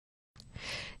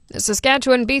The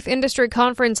Saskatchewan Beef Industry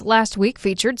Conference last week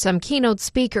featured some keynote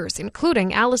speakers,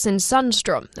 including Alison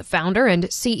Sundstrom, the founder and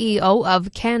CEO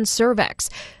of CanServex,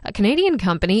 a Canadian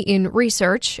company in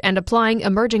research and applying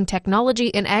emerging technology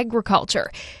in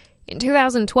agriculture. In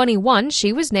 2021,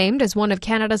 she was named as one of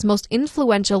Canada's most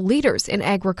influential leaders in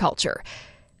agriculture.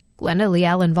 Glenda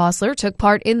Lee-Allen-Vossler took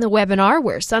part in the webinar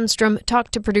where Sundstrom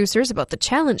talked to producers about the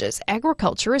challenges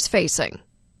agriculture is facing.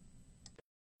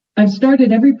 I've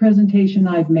started every presentation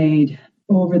I've made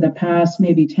over the past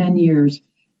maybe 10 years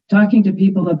talking to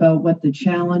people about what the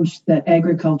challenge that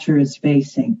agriculture is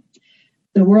facing.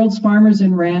 The world's farmers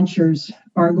and ranchers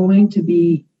are going to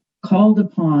be called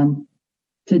upon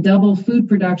to double food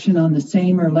production on the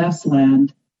same or less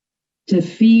land, to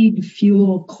feed,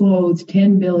 fuel, clothe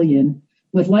 10 billion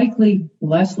with likely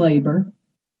less labor,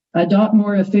 adopt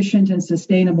more efficient and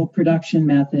sustainable production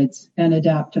methods, and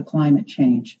adapt to climate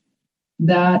change.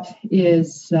 That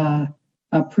is a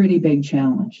pretty big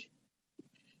challenge.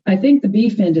 I think the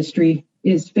beef industry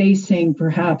is facing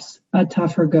perhaps a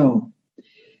tougher go.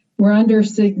 We're under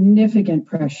significant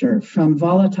pressure from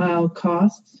volatile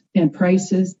costs and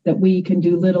prices that we can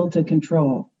do little to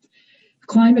control.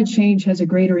 Climate change has a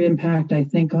greater impact, I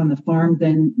think, on the farm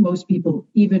than most people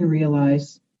even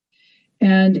realize.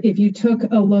 And if you took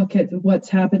a look at what's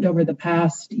happened over the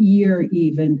past year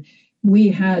even, we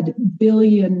had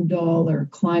billion-dollar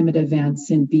climate events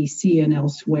in BC and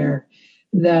elsewhere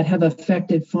that have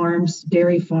affected farms,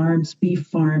 dairy farms, beef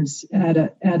farms at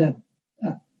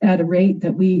a rate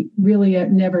that we really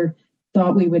never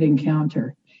thought we would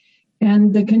encounter.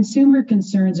 And the consumer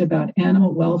concerns about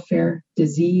animal welfare,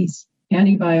 disease,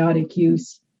 antibiotic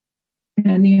use,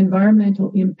 and the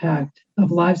environmental impact of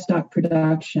livestock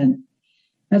production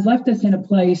has left us in a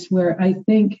place where I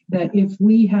think that if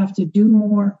we have to do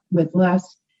more with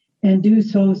less and do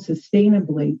so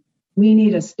sustainably, we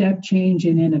need a step change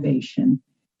in innovation.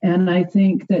 And I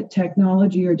think that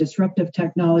technology or disruptive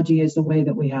technology is the way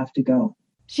that we have to go.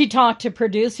 She talked to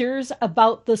producers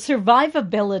about the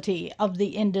survivability of the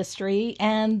industry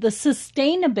and the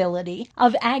sustainability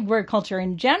of agriculture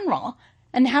in general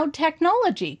and how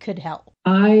technology could help.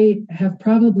 I have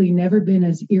probably never been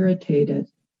as irritated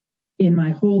in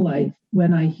my whole life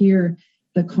when I hear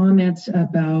the comments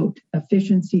about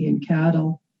efficiency in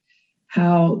cattle,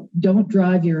 how don't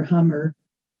drive your Hummer,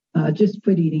 just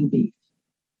quit eating beef.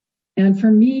 And for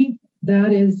me,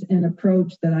 that is an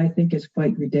approach that I think is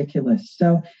quite ridiculous.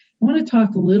 So I want to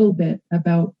talk a little bit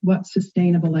about what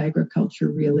sustainable agriculture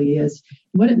really is,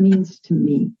 what it means to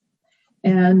me.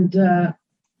 And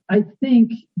I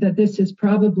think that this is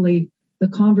probably the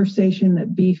conversation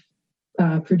that beef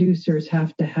producers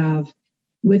have to have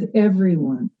with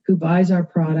everyone who buys our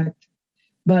product,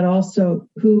 but also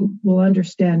who will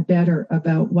understand better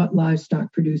about what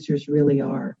livestock producers really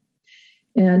are.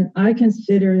 And I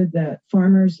consider that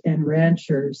farmers and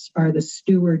ranchers are the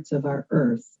stewards of our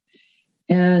earth.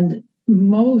 And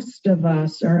most of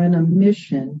us are on a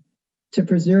mission to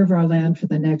preserve our land for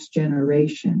the next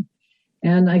generation.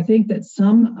 And I think that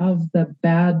some of the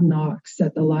bad knocks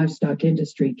that the livestock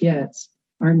industry gets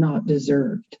are not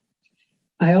deserved.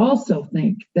 I also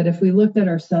think that if we looked at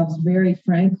ourselves very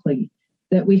frankly,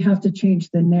 that we have to change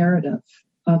the narrative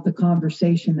of the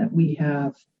conversation that we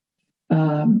have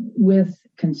with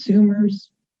consumers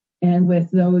and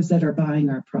with those that are buying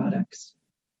our products.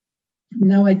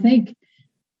 Now, I think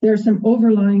there are some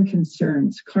overlying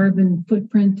concerns: carbon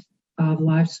footprint of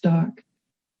livestock,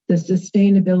 the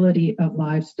sustainability of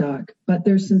livestock, but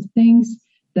there's some things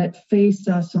that face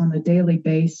us on a daily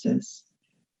basis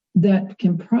that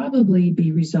can probably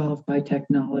be resolved by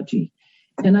technology.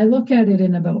 And I look at it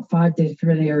in about 5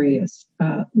 different areas.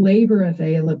 Labor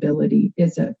availability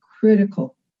is a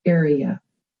critical area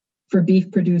for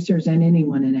beef producers and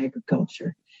anyone in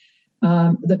agriculture.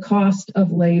 The cost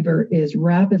of labor is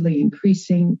rapidly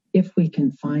increasing if we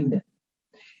can find it.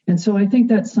 And so I think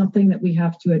that's something that we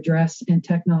have to address, and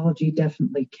technology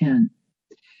definitely can.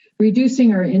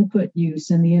 Reducing our input use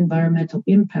and the environmental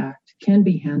impact can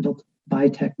be handled by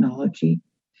technology.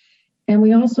 And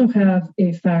we also have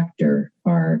a factor: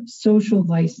 our social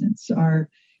license, our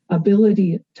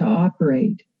ability to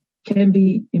operate can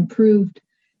be improved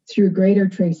through greater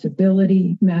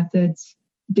traceability methods,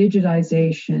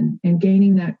 digitization, and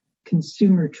gaining that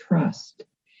consumer trust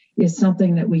is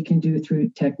something that we can do through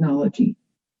technology.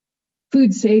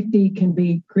 Food safety can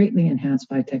be greatly enhanced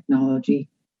by technology,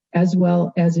 as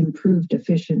well as improved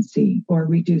efficiency or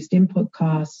reduced input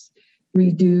costs.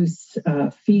 Reduce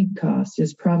feed costs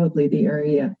is probably the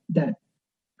area that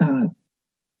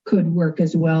could work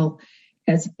as well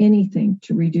as anything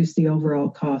to reduce the overall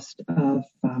cost of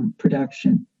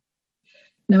production.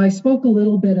 Now, I spoke a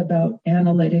little bit about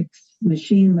analytics,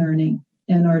 machine learning,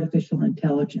 and artificial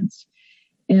intelligence.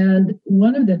 And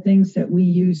one of the things that we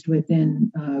used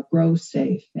within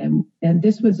GrowSafe, and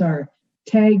this was our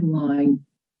tagline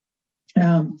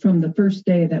from the first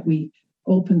day that we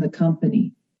opened the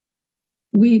company,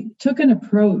 we took an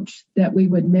approach that we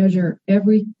would measure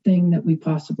everything that we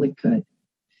possibly could.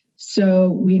 So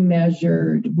we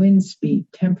measured wind speed,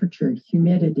 temperature,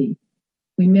 humidity.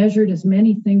 We measured as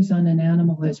many things on an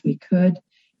animal as we could.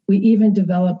 We even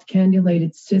developed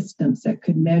cannulated systems that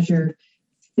could measure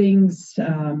things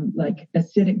like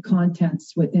acidic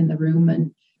contents within the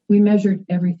rumen. We measured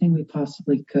everything we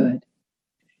possibly could.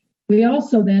 We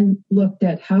also then looked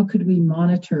at how could we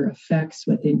monitor effects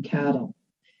within cattle.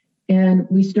 And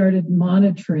we started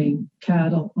monitoring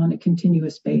cattle on a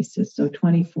continuous basis, so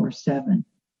 24/7.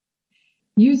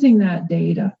 Using that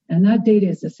data, and that data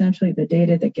is essentially the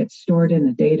data that gets stored in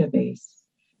a database,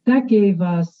 that gave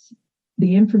us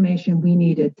the information we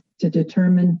needed to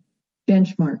determine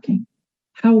benchmarking.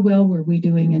 How well were we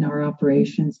doing in our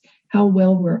operations? How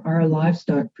well were our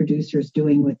livestock producers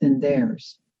doing within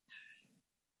theirs?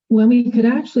 When we could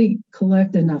actually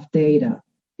collect enough data,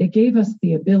 it gave us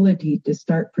the ability to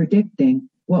start predicting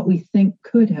what we think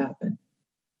could happen.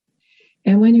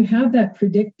 And when you have that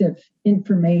predictive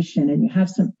information and you have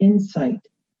some insight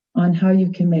on how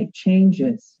you can make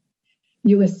changes,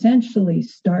 you essentially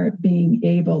start being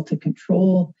able to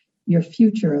control your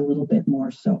future a little bit more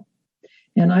so.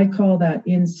 And I call that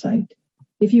insight.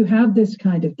 If you have this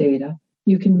kind of data,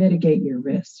 you can mitigate your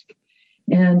risk.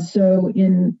 And so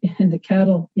in the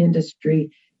cattle industry,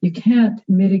 you can't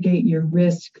mitigate your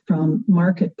risk from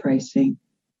market pricing,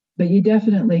 but you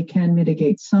definitely can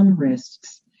mitigate some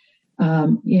risks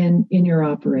in your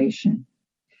operation.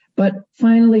 But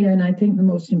finally, and I think the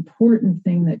most important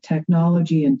thing that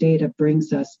technology and data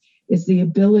brings us is the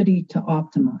ability to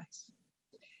optimize.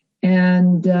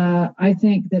 And I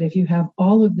think that if you have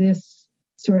all of this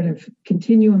sort of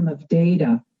continuum of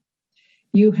data,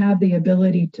 you have the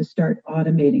ability to start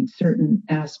automating certain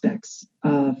aspects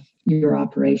of your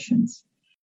operations.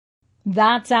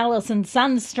 That's Alison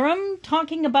Sundstrom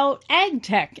talking about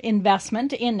AgTech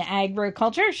investment in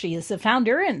agriculture. She is the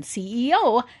founder and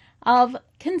CEO of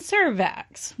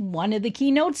Conservex, one of the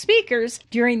keynote speakers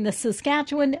during the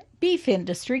Saskatchewan Beef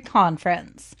Industry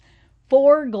Conference.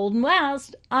 For Golden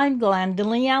West, I'm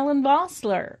Glendalee Allen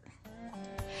Vossler.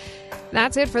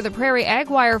 That's it for the Prairie Ag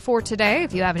Wire for today.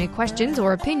 If you have any questions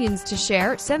or opinions to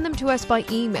share, send them to us by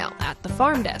email at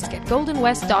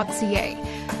thefarmdesk@goldenwest.ca.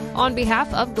 On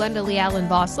behalf of Glendalee Allen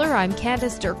Vossler, I'm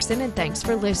Candace Dirksen, and thanks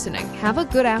for listening. Have a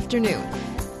good afternoon.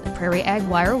 The Prairie Ag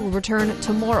Wire will return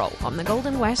tomorrow on the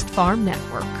Golden West Farm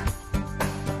Network.